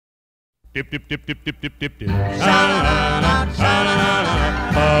Dip dip dip dip dip dip dip dip. Sha-la-la-la,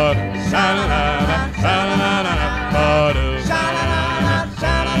 sha-la-la-la, butter. Sha-la-la-la, sha-la-la-la, butter. Sha-la-la-la,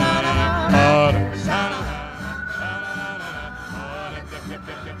 sha-la-la-la, butter.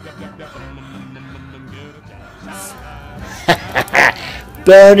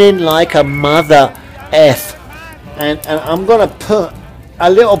 Burning like a mother F. And I'm gonna put a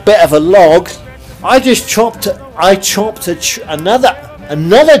little bit of a log. I chopped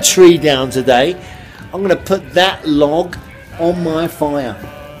another tree down today. I'm gonna put that log on my fire,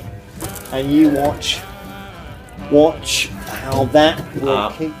 and you watch how that will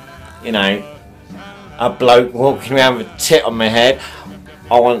keep. You know, a bloke walking around with a tit on my head.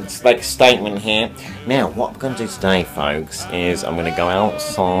 I want to make a statement here. Now, what I'm going to do today, folks, is I'm going to go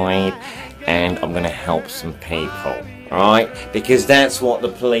outside and I'm going to help some people, right? Because that's what the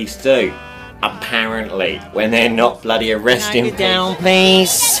police do, apparently, when they're not bloody arresting people. Get down,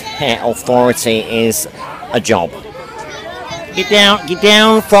 please. Authority is a job. Get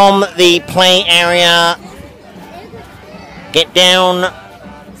down from the play area. Get down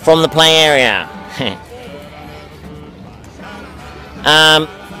from the play area.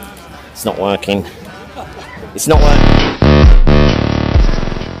 It's not working. It's not working.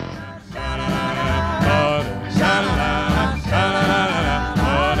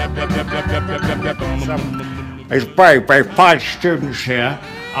 There's very fine students here.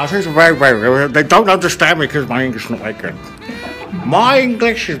 I think it's very, they don't understand me because my English is not very good. My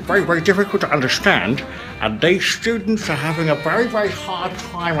English is very difficult to understand, and these students are having a very hard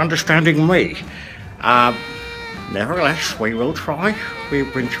time understanding me. Nevertheless, we will try.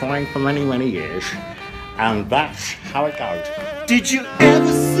 We've been trying for many years, and that's how it goes. Did you ever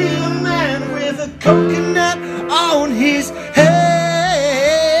see a man with a coconut on his head?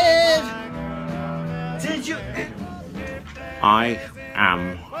 Did you? I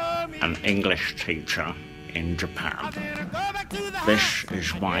am an English teacher in Japan. This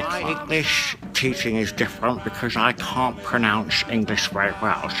is my English teaching is different because I can't pronounce English very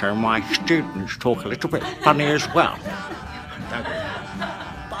well, so my students talk a little bit funny as well.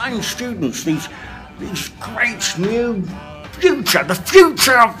 Fine students, these great new future, the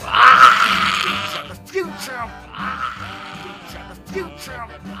future of the future of the future of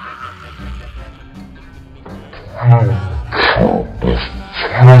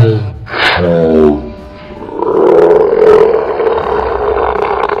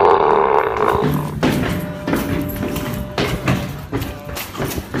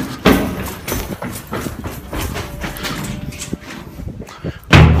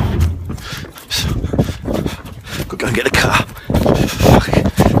Go and get the car.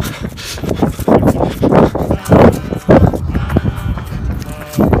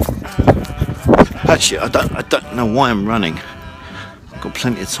 Actually, I don't know why I'm running. I've got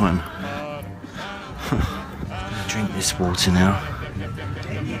plenty of time. Drink this water now.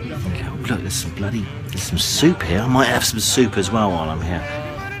 Okay, oh, look, there's some soup here. I might have some soup as well while I'm here.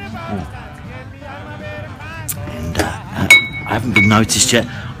 Oh. And I haven't been noticed yet.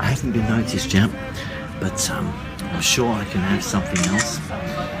 But I'm sure I can have something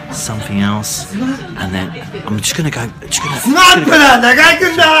else, and then I'm just gonna go.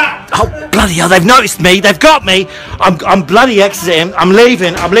 Oh bloody hell! They've noticed me. They've got me. I'm bloody exiting. I'm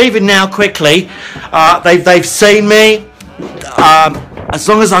leaving now quickly. They've seen me. As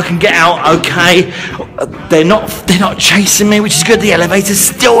long as I can get out, okay. They're not chasing me, which is good. The elevator's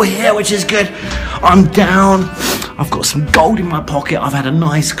still here, which is good. I'm down. I've got some gold in my pocket. I've had a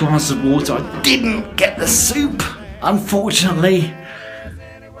nice glass of water. I didn't get the soup, unfortunately.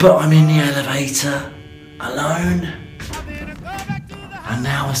 But I'm in the elevator, alone. And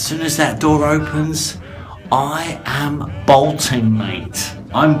now, as soon as that door opens, I am bolting, mate.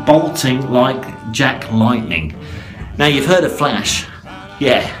 I'm bolting like Jack Lightning. Now, you've heard of Flash.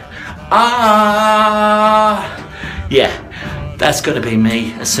 Yeah. Yeah. That's going to be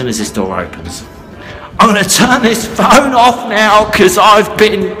me as soon as this door opens. I'm going to turn this phone off now because I've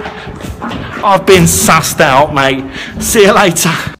been sussed out, mate. See you later.